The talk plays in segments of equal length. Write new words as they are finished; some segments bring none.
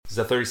This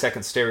is a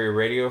 30-second stereo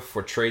radio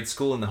for trade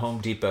school in the Home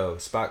Depot.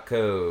 Spot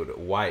code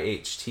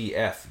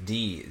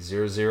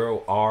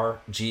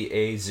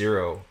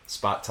YHTFD00RGA0.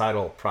 Spot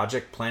title,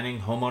 Project Planning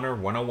Homeowner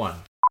 101.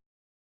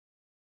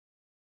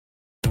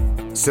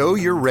 So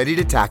you're ready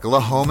to tackle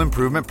a home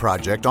improvement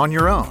project on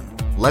your own.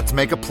 Let's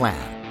make a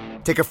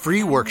plan. Take a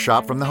free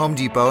workshop from the Home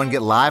Depot and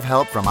get live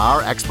help from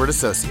our expert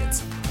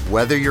associates.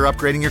 Whether you're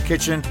upgrading your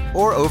kitchen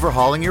or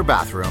overhauling your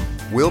bathroom,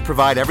 we'll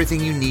provide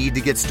everything you need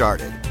to get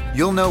started.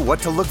 You'll know what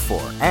to look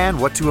for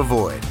and what to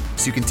avoid,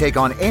 so you can take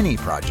on any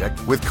project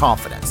with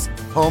confidence.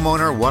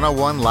 Homeowner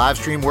 101 live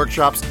stream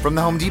workshops from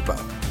the Home Depot.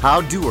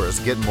 How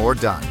doers get more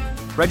done.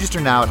 Register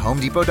now at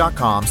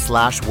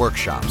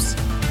homedepot.com/workshops.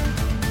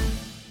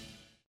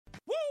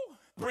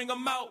 Bring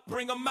 'em out,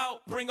 bring 'em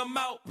out, bring 'em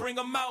out, bring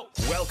 'em out.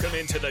 Welcome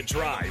into the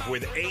Drive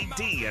with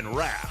AD and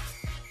Raph.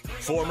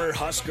 Former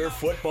Husker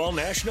football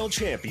national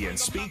champion,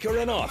 speaker,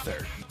 and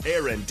author,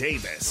 Aaron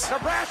Davis.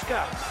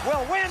 Nebraska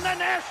will win the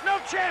national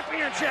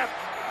championship.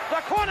 The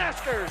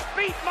Cornhuskers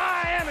beat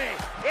Miami.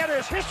 It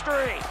is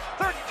history,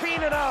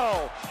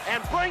 13-0,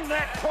 and bring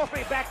that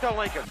trophy back to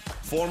Lincoln.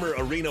 Former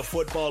Arena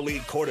Football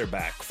League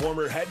quarterback,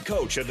 former head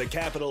coach of the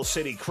Capital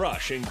City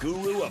Crush, and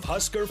guru of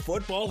Husker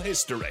football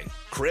history,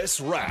 Chris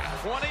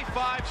Raff.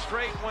 25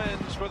 straight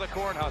wins for the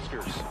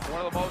Cornhuskers.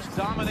 One of the most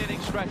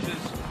dominating stretches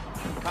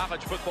in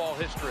college football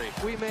history.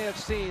 We may have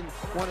seen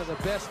one of the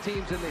best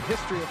teams in the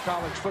history of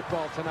college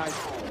football tonight.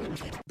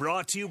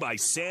 Brought to you by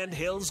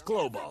Sandhills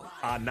Global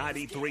on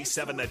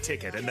 93.7 The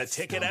Ticket and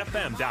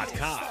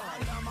theticketfm.com.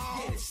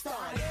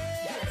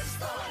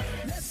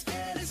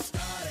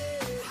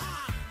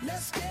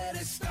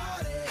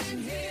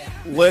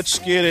 Let's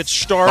get it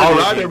started. All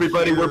right,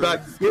 everybody, we're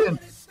back again.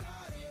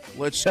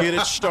 Let's get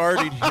it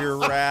started here,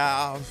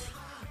 Ralph.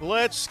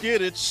 Let's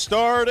get it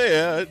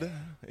started.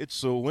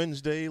 It's a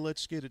Wednesday.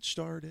 Let's get it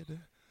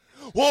started.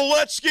 Well,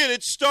 let's get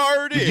it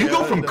started. Did you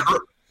go from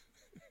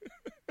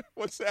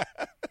What's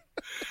that?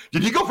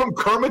 Did you go from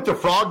Kermit the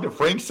Frog to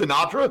Frank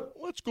Sinatra?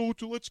 Let's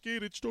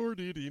get it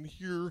started in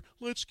here.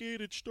 Let's get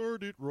it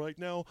started right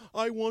now.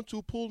 I want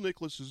to pull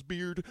Nicholas's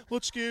beard.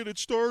 Let's get it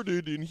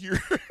started in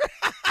here.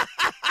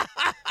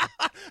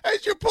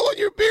 As you're pulling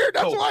your beard,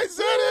 that's why I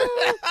said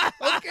it.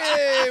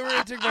 Okay, we're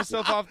going to take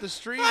myself off the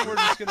street. We're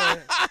just going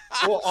to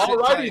Well, all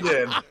righty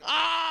then.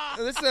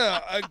 This is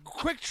a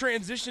quick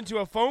transition to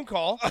a phone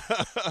call.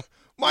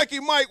 Mikey,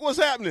 Mike, what's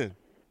happening?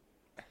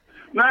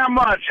 Not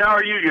much. How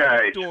are you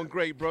guys? Doing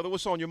great, brother.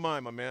 What's on your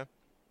mind, my man?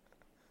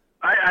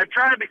 I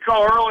tried to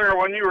call earlier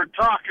when you were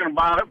talking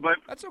about it, but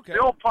that's okay.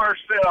 Bill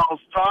Parcells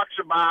talks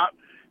about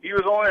he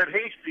was only at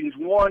Hastings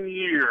 1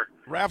 year.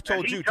 Raph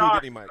told you too,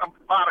 didn't he, Mike?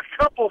 About a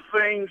couple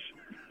things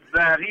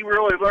that he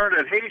really learned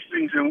at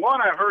Hastings, and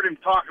one I've heard him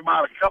talk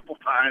about a couple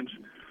times.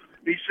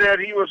 He said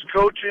he was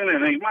coaching,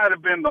 and he might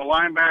have been the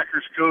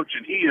linebackers coach,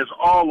 and he is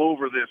all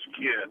over this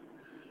kid.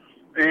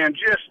 And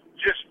just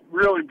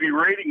really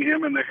berating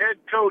him, and the head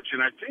coach,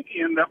 and I think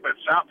he ended up at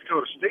South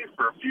Dakota State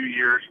for a few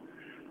years,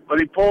 but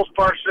he pulls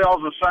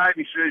Parcells aside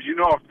and he says, you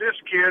know, if this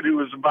kid who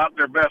is about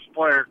their best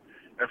player,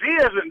 if he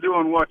isn't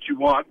doing what you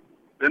want,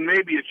 then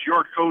maybe it's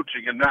your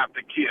coaching and not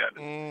the kid.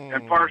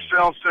 And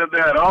Parcells said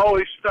that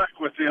always stuck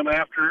with him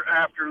after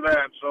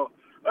that. So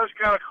that's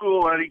kind of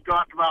cool that he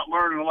talked about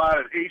learning a lot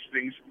at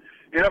Hastings.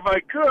 And if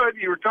I could,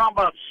 you were talking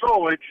about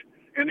Solich,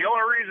 and the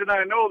only reason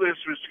I know this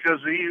was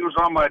because he was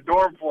on my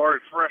dorm floor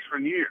his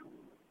freshman year.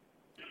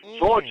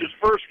 Solich's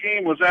first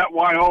game was at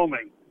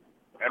Wyoming,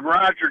 and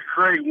Roger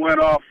Craig went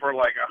off for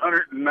like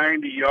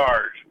 190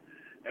 yards.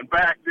 And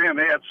back then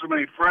they had so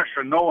many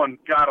freshmen, no one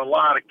got a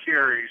lot of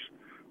carries.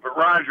 But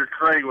Roger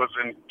Craig was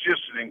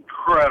just an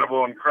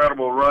incredible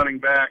running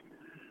back.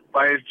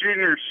 By his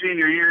junior and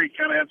senior year, he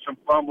kind of had some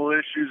fumble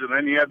issues, and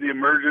then you had the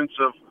emergence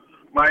of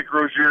Mike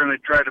Rozier, and they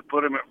tried to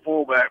put him at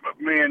fullback.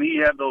 But, man, he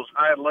had those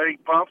high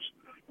leg pumps.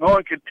 No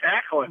one could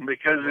tackle him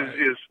because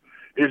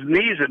his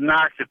knees had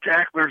knocked the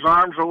tackler's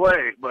arms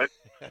away. But,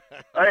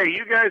 hey,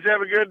 you guys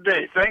have a good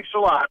day. Thanks a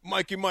lot.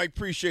 Mikey, Mike,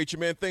 appreciate you,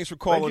 man. Thanks for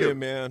calling in,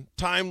 man.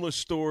 Timeless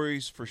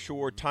stories, for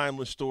sure,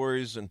 timeless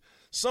stories. And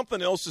something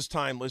else is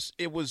timeless.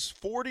 It was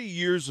 40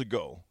 years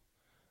ago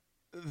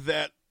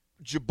that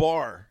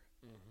Jabbar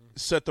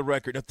set the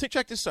record. Now,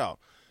 check this out.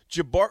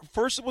 Jabbar,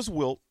 first it was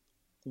Wilt.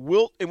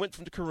 Wilt, it went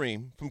from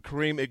Kareem. From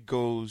Kareem, it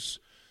goes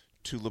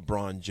to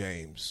LeBron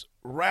James.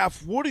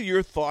 Raph, what are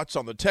your thoughts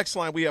on the text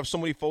line? We have so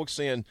many folks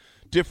saying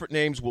different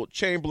names. Wilt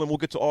Chamberlain, we'll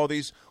get to all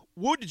these.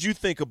 What did you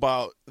think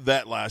about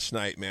that last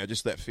night, man,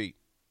 just that feat?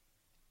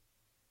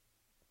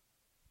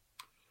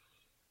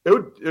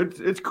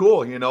 It's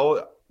cool, you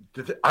know.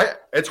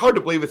 It's hard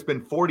to believe it's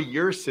been 40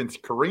 years since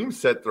Kareem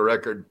set the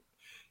record.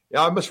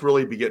 Yeah, I must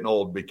really be getting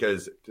old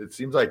because it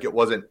seems like it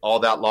wasn't all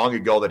that long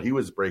ago that he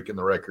was breaking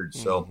the record.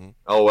 So,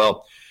 oh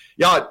well.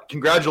 Yeah,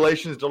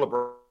 congratulations to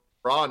LeBron.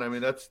 I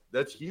mean, that's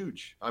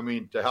huge. I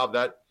mean, to have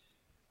that.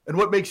 And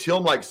what makes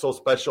him like so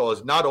special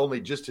is not only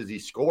just as he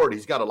scored,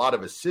 he's got a lot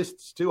of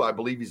assists too. I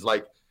believe he's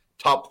like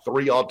top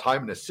 3 all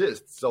time in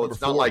assists. So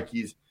it's not like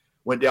he's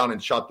went down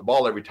and shot the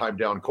ball every time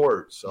down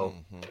court. So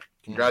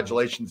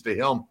congratulations to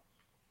him.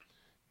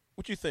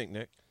 What you think,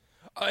 Nick?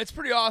 It's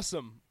pretty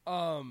awesome.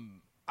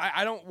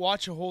 I don't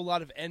watch a whole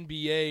lot of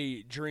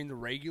NBA during the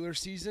regular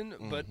season,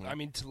 but I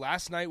mean,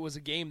 last night was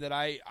a game that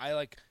I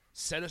like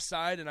set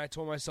aside, and I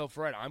told myself,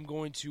 right, I'm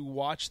going to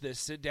watch this,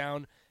 sit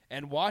down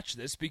and watch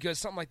this, because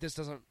something like this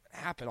doesn't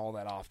happen all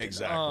that often.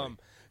 Exactly.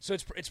 So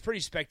it's pretty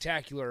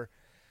spectacular.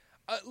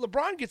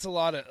 LeBron gets a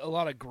lot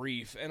of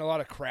grief and a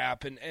lot of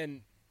crap,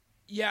 and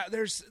yeah,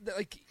 there's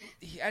like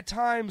at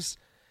times.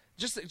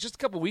 Just a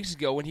couple of weeks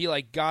ago when he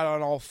like got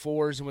on all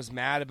fours and was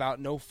mad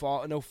about no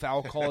foul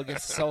call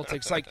against the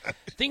Celtics, like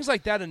things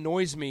like that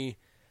annoys me.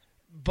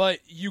 But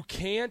you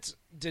can't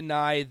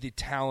deny the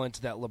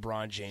talent that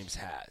LeBron James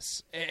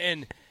has,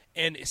 and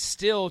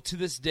still to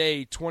this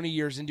day, 20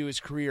 years into his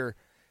career,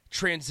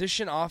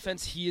 transition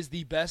offense, he is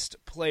the best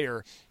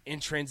player in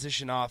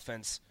transition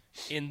offense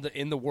in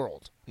the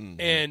world,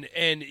 and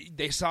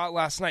they saw it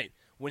last night.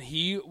 When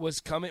he was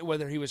coming,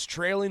 whether he was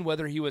trailing,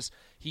 whether he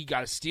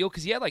got a steal,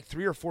 because he had like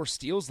 3 or 4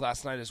 steals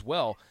last night as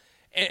well.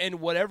 And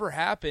whatever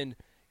happened,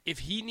 if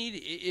he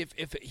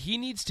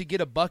needs to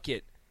get a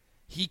bucket,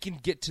 he can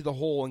get to the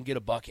hole and get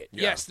a bucket.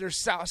 Yeah. Yes, there's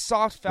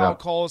soft foul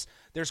calls,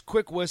 there's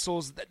quick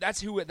whistles.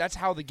 That's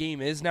how the game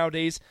is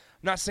nowadays.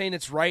 I'm not saying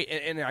it's right,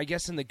 and I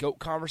guess in the GOAT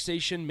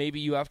conversation, maybe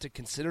you have to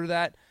consider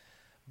that.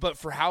 But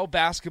for how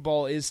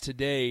basketball is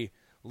today,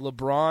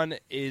 LeBron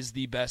is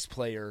the best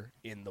player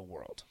in the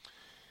world.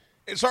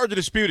 It's hard to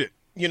dispute it.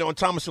 You know, and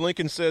Thomas and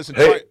Lincoln says,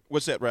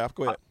 what's that, Raph?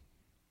 Go ahead.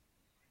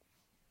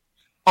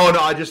 Oh, no,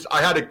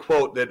 I had a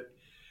quote that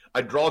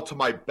I draw to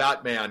my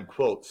Batman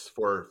quotes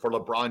for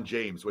LeBron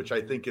James, which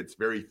I think it's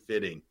very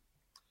fitting.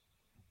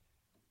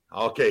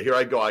 Okay, here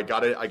I go. I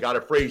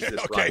gotta phrase this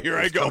okay, right. Here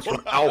this I go. Comes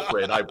from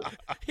Alfred.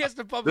 He has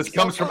to pump this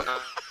comes from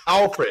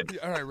Alfred.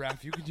 All right,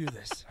 Raph, you can do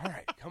this. All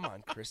right, come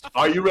on, Christopher.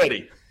 Are you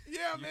ready?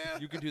 Yeah, man.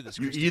 You can do this.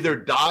 You either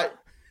die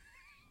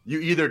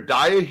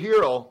a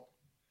hero,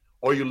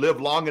 or you live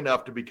long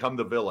enough to become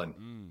the villain.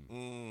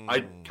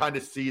 I kind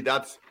of see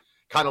that's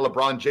kind of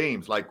LeBron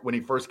James. Like when he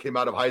first came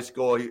out of high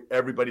school,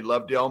 everybody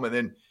loved him, and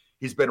then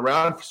he's been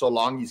around for so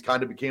long, he's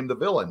kind of became the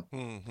villain.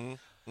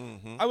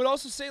 I would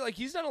also say like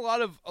he's done a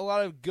lot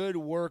of good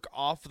work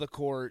off the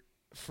court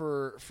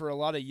for a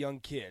lot of young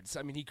kids.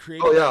 I mean, he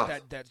created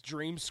that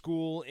dream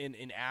school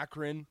in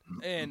Akron,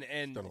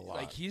 and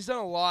like he's done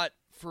a lot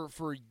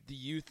for the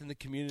youth in the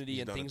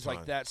community and things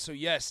like that. So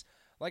yes.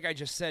 Like I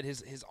just said,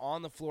 his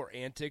on-the-floor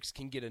antics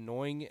can get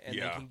annoying and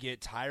they can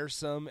get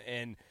tiresome.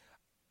 And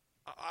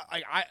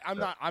I'm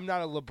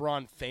not a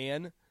LeBron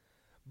fan,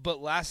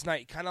 but last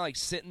night, kind of like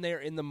sitting there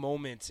in the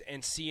moment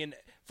and seeing,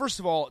 first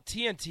of all,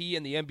 TNT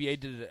and the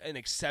NBA did an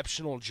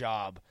exceptional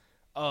job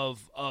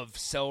of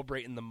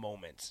celebrating the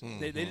moment.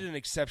 They did an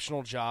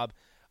exceptional job.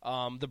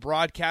 The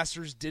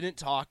broadcasters didn't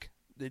talk.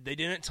 They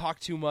didn't talk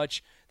too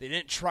much. They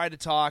didn't try to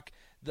talk.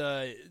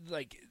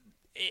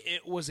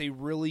 It was a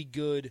really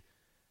good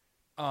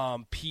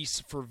piece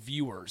for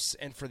viewers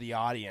and for the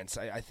audience,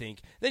 I think.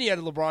 Then you had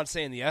LeBron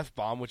saying the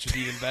F-bomb, which is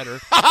even better.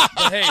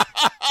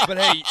 but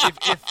hey,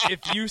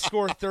 if you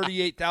score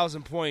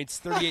 38,000 points,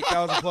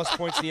 38,000 plus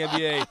points in the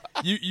NBA,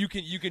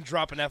 you can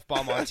drop an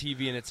F-bomb on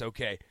TV and it's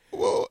okay.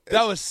 Well,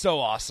 that was so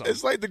awesome.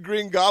 It's like the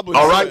Green Goblin.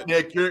 All right,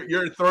 Nick,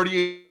 you're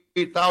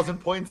 38,000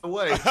 points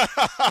away.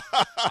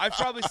 I've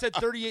probably said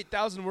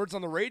 38,000 words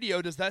on the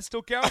radio. Does that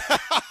still count?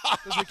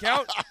 Does it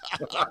count?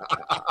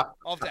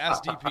 I'll have to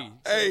ask DP.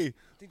 Hey,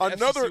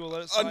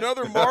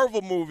 another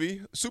Marvel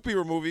movie,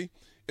 superhero movie,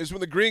 is when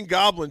the Green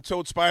Goblin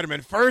told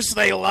Spider-Man, first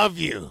they love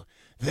you,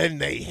 then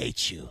they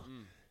hate you.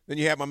 Then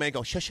you have my man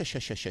go, shush, shush,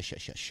 shush, shush, shush,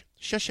 shush,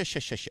 shush, shush,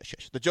 shush, shush, shush,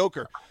 shush. The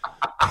Joker,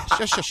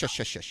 shush, shush, shush,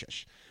 shush, shush,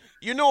 shush.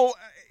 You know,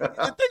 the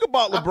thing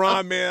about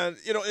LeBron, man,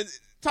 you know,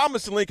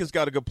 Thomas and Lincoln's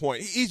got a good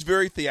point. He's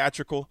very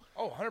theatrical.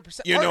 Oh,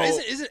 100%. You know,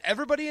 isn't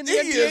everybody in the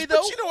NBA, though?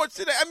 But you know what?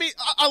 I mean,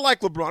 I like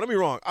LeBron. Don't be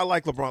wrong. I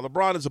like LeBron.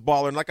 LeBron is a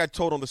baller. And like I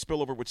told on the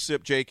spillover with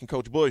Sip, Jake, and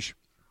Coach Bush,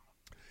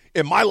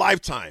 in my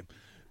lifetime,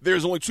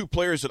 there's only 2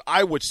 players that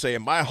I would say,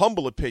 in my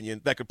humble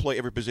opinion, that could play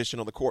every position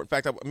on the court. In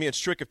fact, me and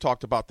Strick have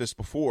talked about this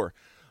before.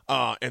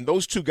 And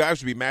those 2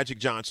 guys would be Magic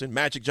Johnson.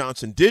 Magic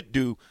Johnson did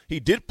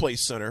play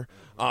center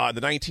the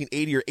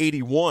 1980 or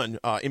 81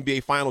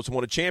 NBA Finals and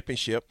won a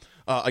championship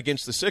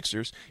against the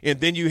Sixers. And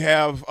then you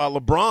have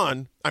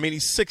LeBron. I mean,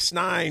 he's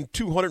 6'9",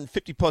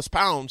 250-plus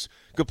pounds,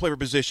 could play every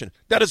position.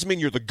 That doesn't mean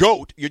you're the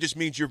GOAT. It just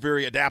means you're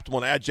very adaptable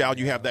and agile.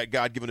 You have that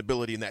God-given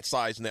ability and that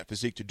size and that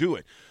physique to do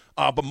it.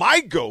 But my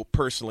GOAT,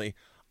 personally,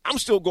 I'm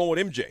still going with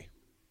MJ.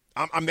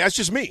 I mean, that's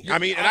just me. I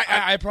mean, and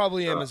I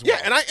probably am as well.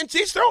 Yeah, and to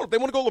each their own. If they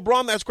want to go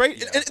LeBron, that's great.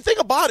 Yeah. And think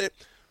about it.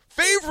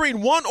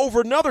 Favoring one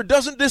over another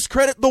doesn't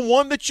discredit the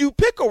one that you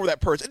pick over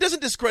that person. It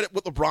doesn't discredit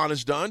what LeBron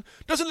has done.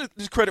 Doesn't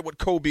discredit what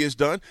Kobe has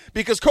done,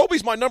 because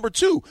Kobe's my number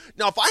 2.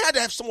 Now, if I had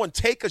to have someone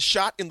take a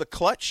shot in the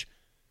clutch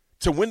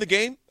to win the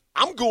game,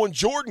 I'm going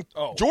Jordan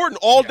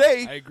all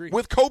day. I agree.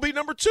 With Kobe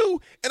number 2,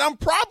 and I'm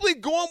probably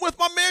going with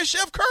my man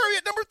Chef Curry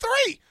at number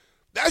 3.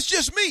 That's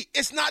just me.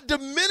 It's not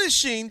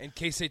diminishing. And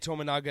Keisei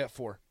Tominaga at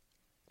 4.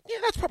 Yeah,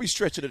 that's probably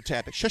stretching it a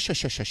tad.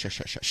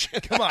 Shush.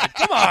 Come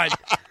on.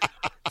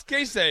 It's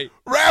K-State.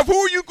 Rav, who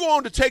are you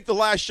going to take the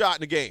last shot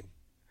in the game?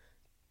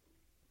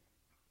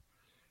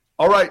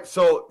 All right,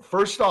 so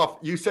first off,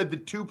 you said the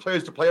 2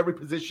 players to play every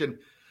position.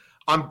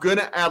 I'm going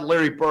to add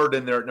Larry Bird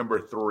in there at number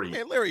 3.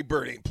 Man, Larry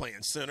Bird ain't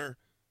playing center.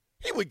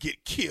 He would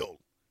get killed.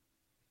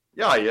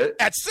 Yeah, he is.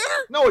 At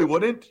center? No, he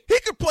wouldn't. He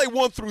could play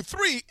 1 through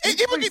 3. He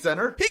could play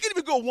center. He could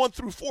even go 1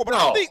 through 4. But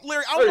No. I think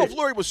Larry. I don't know if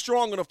Larry was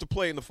strong enough to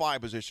play in the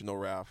 5 position, though,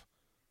 Rav.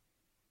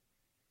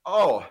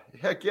 Oh,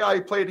 heck yeah,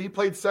 he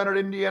played center at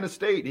Indiana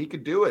State. He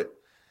could do it.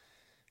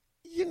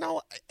 You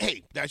know,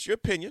 hey, that's your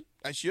opinion.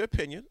 That's your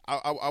opinion.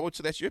 I would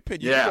say that's your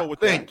opinion. Yeah, you can roll with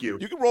thank that. you.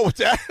 You can roll with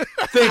that.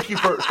 Thank you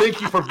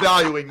for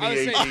valuing me, I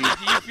was AD. saying,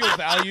 do you feel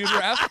valued,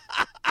 Raph?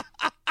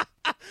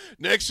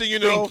 Next thing you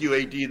know. Thank you,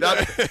 AD.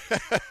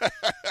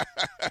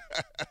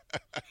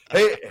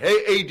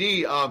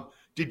 Hey, AD.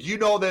 Did you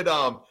know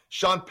that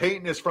Sean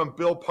Payton is from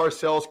Bill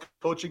Parcells'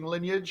 coaching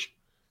lineage?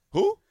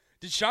 Who?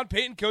 Did Sean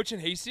Payton coach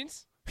in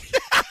Hastings?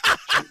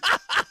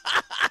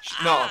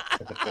 No.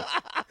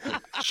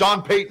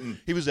 Sean Payton.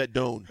 He was at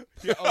Doane.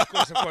 Yeah, of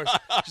course.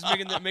 Just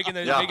making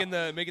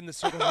the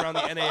circles around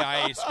the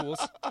NAIA schools.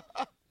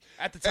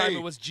 At the time,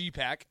 it was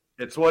GPAC.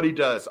 It's what he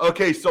does.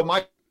 Okay, so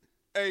my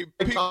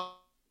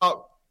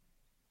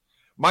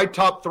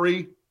top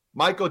 3: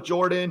 Michael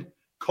Jordan,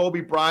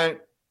 Kobe Bryant,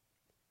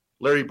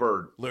 Larry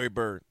Bird. Larry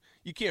Bird.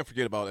 You can't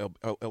forget about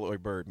Larry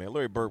Bird, man.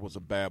 Larry Bird was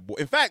a bad boy.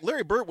 In fact,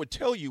 Larry Bird would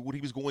tell you what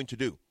he was going to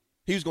do.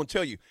 He was going to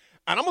tell you.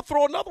 And I'm going to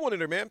throw another one in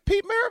there, man.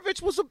 Pete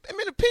Maravich was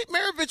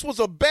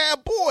a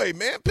bad boy,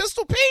 man.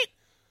 Pistol Pete.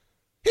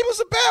 He was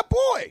a bad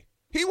boy.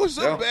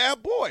 A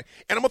bad boy.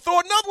 And I'm going to throw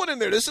another one in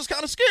there. This is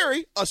kind of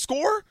scary.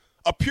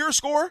 A pure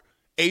scorer,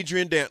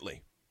 Adrian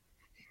Dantley.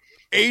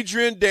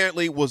 Adrian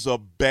Dantley was a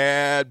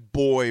bad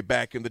boy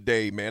back in the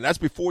day, man. That's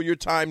before your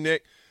time,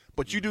 Nick.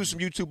 But you do some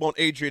YouTube on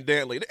Adrian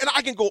Dantley. And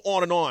I can go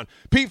on and on.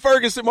 Pete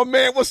Ferguson, my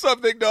man. What's up,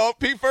 big dog?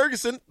 Pete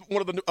Ferguson, one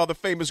of the other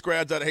famous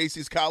grads out of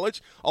Hastings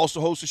College, also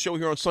hosts a show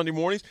here on Sunday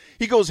mornings.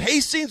 He goes,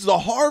 Hastings, the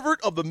Harvard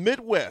of the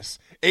Midwest.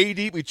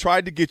 AD, we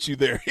tried to get you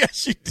there.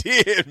 Yes, you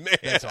did, man.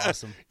 That's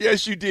awesome.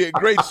 Yes, you did.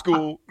 Great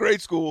school. Great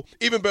school.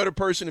 Even better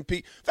person than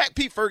Pete. In fact,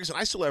 Pete Ferguson,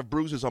 I still have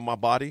bruises on my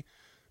body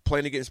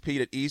playing against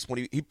Pete at East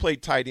when he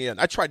played tight end.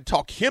 I tried to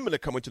talk him into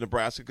coming to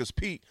Nebraska because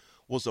Pete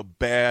was a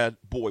bad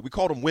boy. We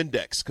called him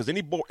Windex because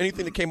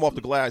anything that came off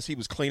the glass, he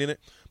was cleaning it.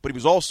 But he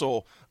was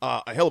also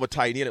a hell of a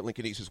tight end at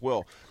Lincoln East as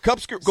well.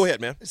 Cubs, go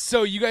ahead, man.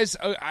 So you guys,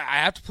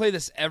 I have to play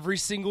this every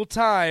single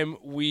time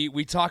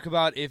we talk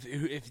about if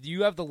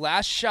you have the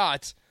last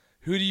shot,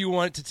 who do you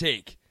want to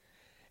take?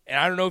 And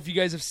I don't know if you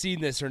guys have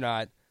seen this or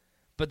not,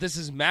 but this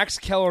is Max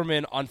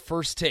Kellerman on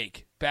First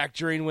Take back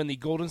during when the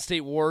Golden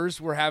State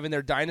Warriors were having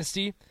their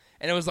dynasty.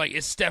 And it was like,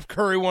 is Steph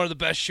Curry one of the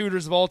best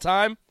shooters of all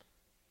time?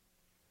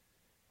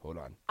 Hold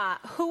on.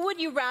 Who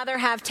would you rather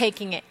have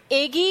taking it,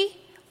 Iggy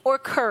or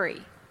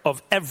Curry?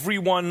 Of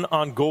everyone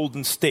on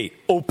Golden State,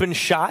 open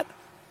shot,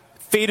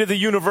 fate of the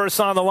universe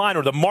on the line,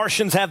 or the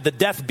Martians have the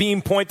death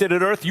beam pointed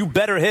at Earth, you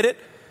better hit it.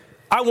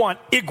 I want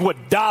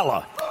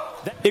Iguodala.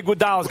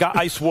 Iguodala's got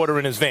ice water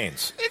in his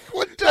veins.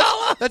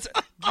 Iguodala?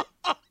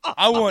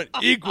 I want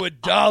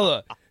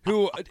Iguodala.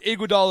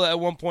 Iguodala at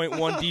one point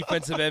won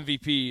defensive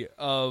MVP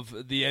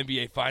of the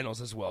NBA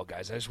Finals as well,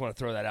 guys. I just want to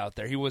throw that out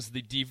there. He was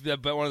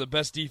one of the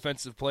best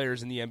defensive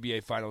players in the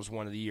NBA Finals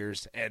one of the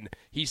years, and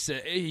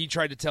he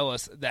tried to tell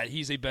us that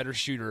he's a better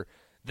shooter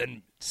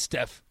than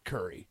Steph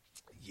Curry.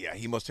 Yeah,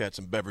 he must have had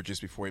some beverages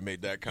before he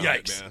made that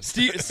comment, Yikes.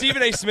 man.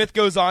 Stephen A. Smith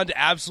goes on to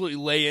absolutely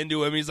lay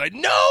into him. He's like,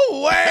 no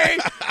way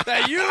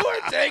that you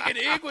are taking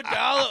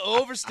Iguodala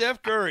over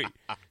Steph Curry.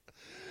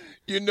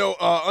 You know,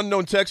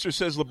 unknown texter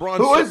says LeBron.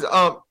 Who is?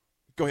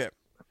 Go ahead.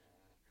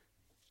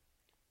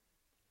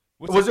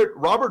 Was it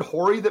Robert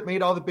Horry that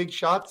made all the big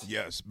shots?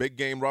 Yes, big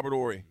game Robert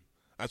Horry.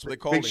 That's what they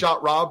call him. Big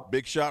shot Rob.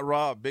 Big shot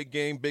Rob. Big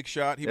game, big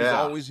shot. He was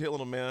always hitting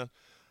them, man.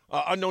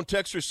 Unknown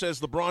texter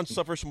says LeBron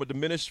suffers from a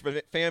diminished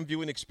fan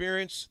viewing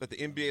experience that the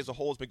NBA as a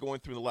whole has been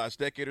going through the last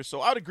decade or so.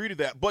 I'd agree to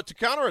that. But to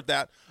counter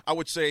that, I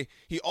would say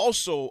he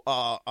also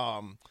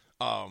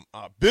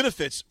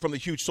benefits from the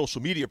huge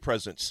social media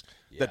presence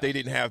that they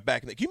didn't have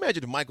back in the. Can you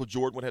imagine if Michael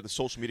Jordan would have the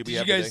social media we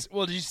have today?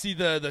 Well, did you see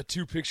the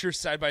two pictures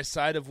side by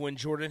side of when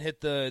Jordan hit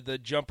the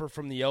jumper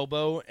from the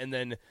elbow and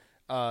then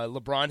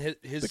LeBron hit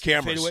his the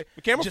cameras, fadeaway?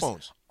 the camera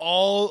phones.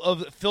 All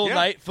of Phil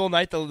Knight,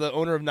 the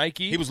owner of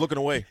Nike. He was looking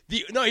away.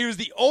 He was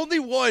the only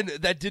one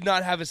that did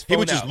not have his phone. He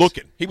was just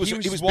looking. He was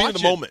being in the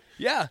moment.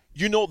 Yeah.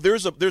 You know,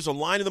 there's a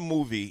line in the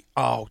movie.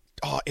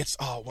 It's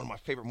one of my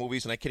favorite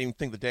movies, and I can't even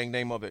think the dang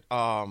name of it.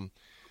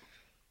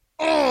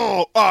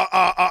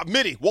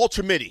 Mitty,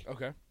 Walter Mitty.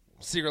 Okay.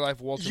 Secret Life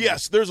of Walter Mitty.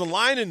 Yes, there's a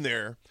line in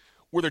there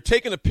where they're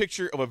taking a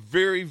picture of a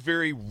very,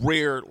 very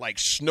rare, like,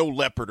 snow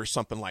leopard or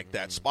something like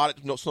that,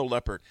 spotted snow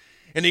leopard.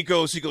 And he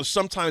goes,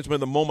 sometimes when in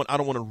the moment I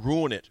don't want to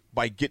ruin it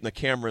by getting the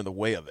camera in the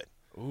way of it.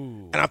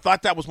 Ooh. And I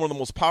thought that was one of the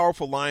most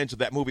powerful lines of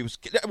that movie.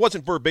 It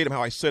wasn't verbatim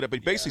how I said it, but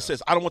he basically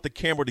says, I don't want the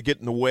camera to get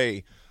in the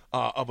way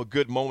of a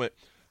good moment.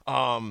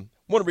 Want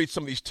to read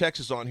some of these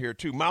texts on here,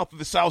 too. Mouth of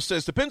the South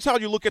says, depends how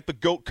you look at the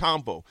GOAT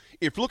combo.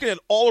 If you're looking at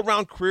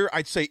all-around career,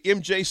 I'd say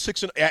MJ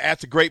 6-0.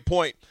 That's a great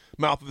point,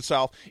 Mouth of the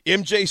South.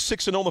 MJ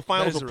 6-0 in the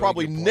finals will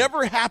probably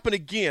never happen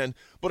again.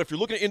 But if you're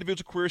looking at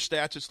individual career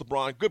stats, it's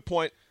LeBron. Good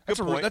point. That's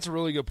a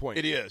really good point.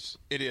 It is.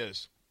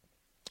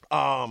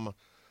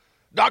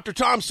 Dr.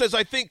 Tom says,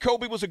 I think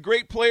Kobe was a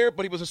great player,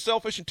 but he was a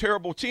selfish and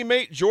terrible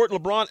teammate. Jordan,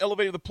 LeBron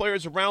elevated the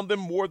players around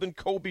them more than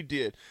Kobe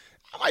did.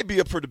 I might be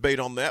up for debate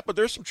on that, but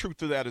there's some truth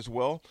to that as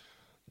well.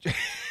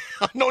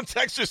 Unknown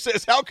Texter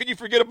says, how can you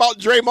forget about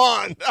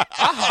Draymond?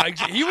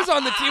 He was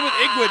on the team with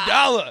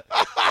Iguodala.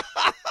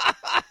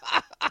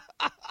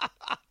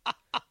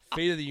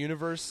 Fate of the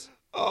universe.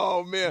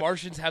 Oh, man.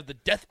 Martians have the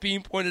death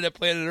beam pointed at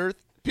planet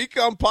Earth.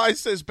 Pecan Pie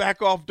says,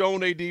 back off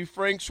Doan AD.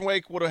 Frank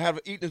Schwank would have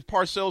eaten his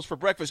Parcells for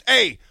breakfast.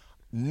 Hey,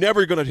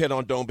 never going to hit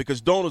on Doan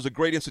because Doan is a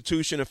great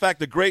institution. In fact,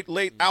 the great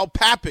late Al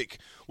Papik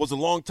was a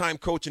longtime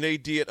coach in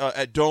AD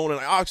at Doan, and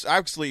I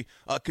actually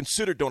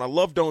considered Doan. I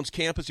love Doan's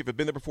campus. If you've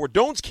been there before,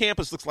 Doan's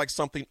campus looks like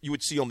something you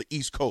would see on the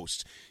East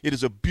Coast. It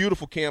is a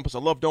beautiful campus. I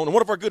love Doan. And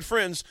one of our good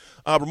friends,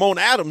 Ramon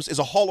Adams, is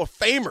a Hall of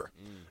Famer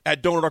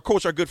at Doan. And our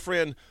coach, our good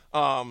friend,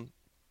 oh,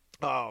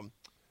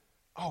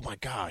 my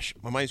gosh,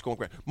 my mind's going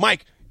great.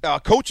 Mike.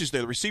 Coaches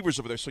there, the receivers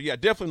over there. So, yeah,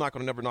 definitely not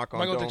going to never knock on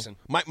Michael Doan. Dixon.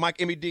 Mike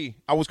MED.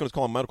 I was going to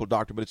call him medical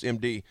doctor, but it's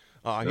MD.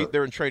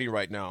 They're in trading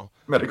right now.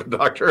 Medical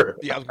doctor.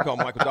 Yeah, I was going to call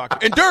him Michael Doctor.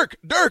 And Dirk.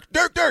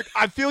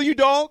 I feel you,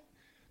 dog.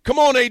 Come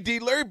on, AD.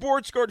 Larry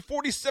Board scored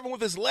 47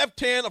 with his left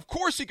hand. Of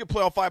course he could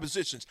play all 5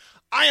 positions.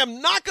 I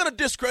am not going to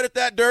discredit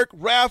that, Dirk.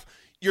 Raph,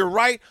 you're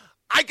right.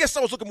 I guess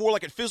I was looking more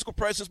like at physical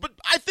presence, but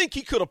I think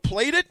he could have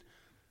played it.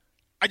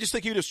 I just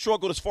think he would have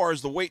struggled as far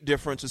as the weight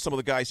difference and some of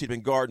the guys he'd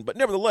been guarding. But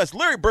nevertheless,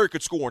 Larry Bird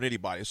could score on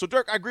anybody. So,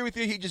 Dirk, I agree with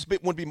you. He just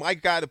wouldn't be my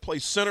guy that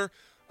plays center.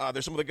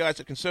 There's some of the guys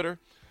to consider.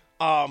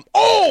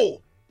 Unknown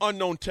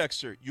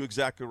texter. You're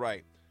exactly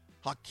right.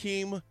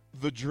 Hakeem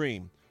the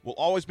Dream will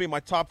always be my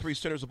top 3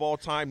 centers of all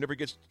time. Never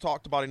gets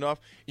talked about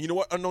enough. And you know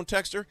what, unknown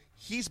texter?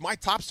 He's my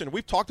top center.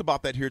 We've talked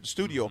about that here at the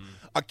studio.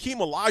 Hakeem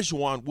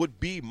Olajuwon would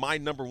be my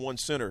number 1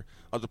 center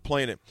of the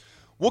planet.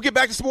 We'll get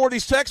back to some more of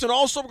these texts, and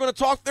also we're going to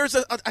talk. There's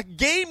a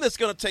game that's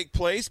going to take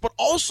place, but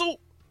also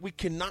we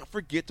cannot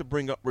forget to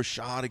bring up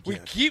Rashad again. We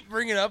keep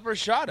bringing up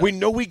Rashad. We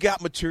know we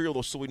got material,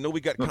 though, so we know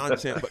we got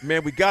content, but,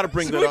 man, we got to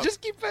bring that up. We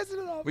just keep passing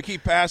it off. We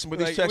keep passing, but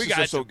these texts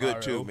are so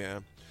good, too,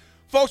 man.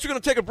 Folks, we're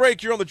going to take a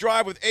break. You're on The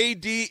Drive with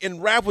AD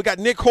and Raph. We got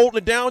Nick holding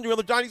it down. You're on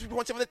the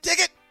 93.7 The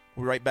Ticket.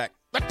 We'll be right back.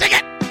 The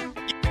Ticket!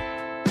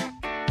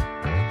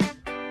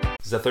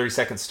 This is a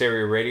 30-second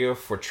stereo radio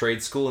for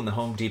trade school in the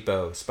Home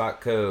Depot. Spot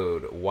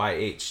code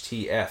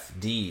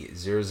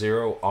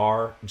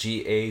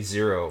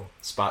YHTFD00RGA0.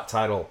 Spot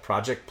title,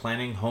 Project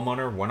Planning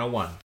Homeowner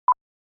 101.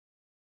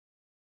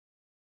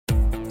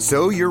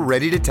 So you're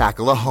ready to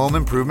tackle a home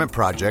improvement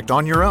project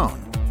on your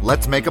own.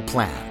 Let's make a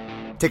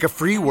plan. Take a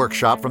free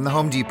workshop from the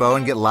Home Depot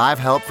and get live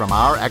help from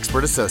our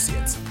expert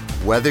associates.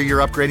 Whether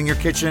you're upgrading your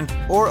kitchen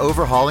or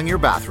overhauling your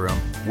bathroom,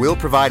 we'll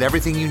provide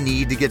everything you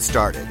need to get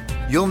started.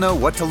 You'll know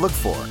what to look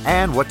for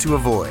and what to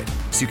avoid,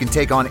 so you can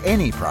take on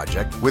any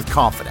project with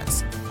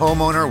confidence.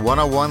 Homeowner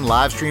 101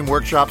 live stream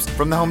workshops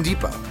from the Home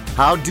Depot.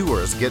 How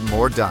doers get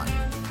more done.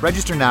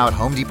 Register now at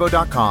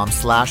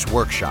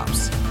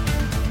homedepot.com/workshops.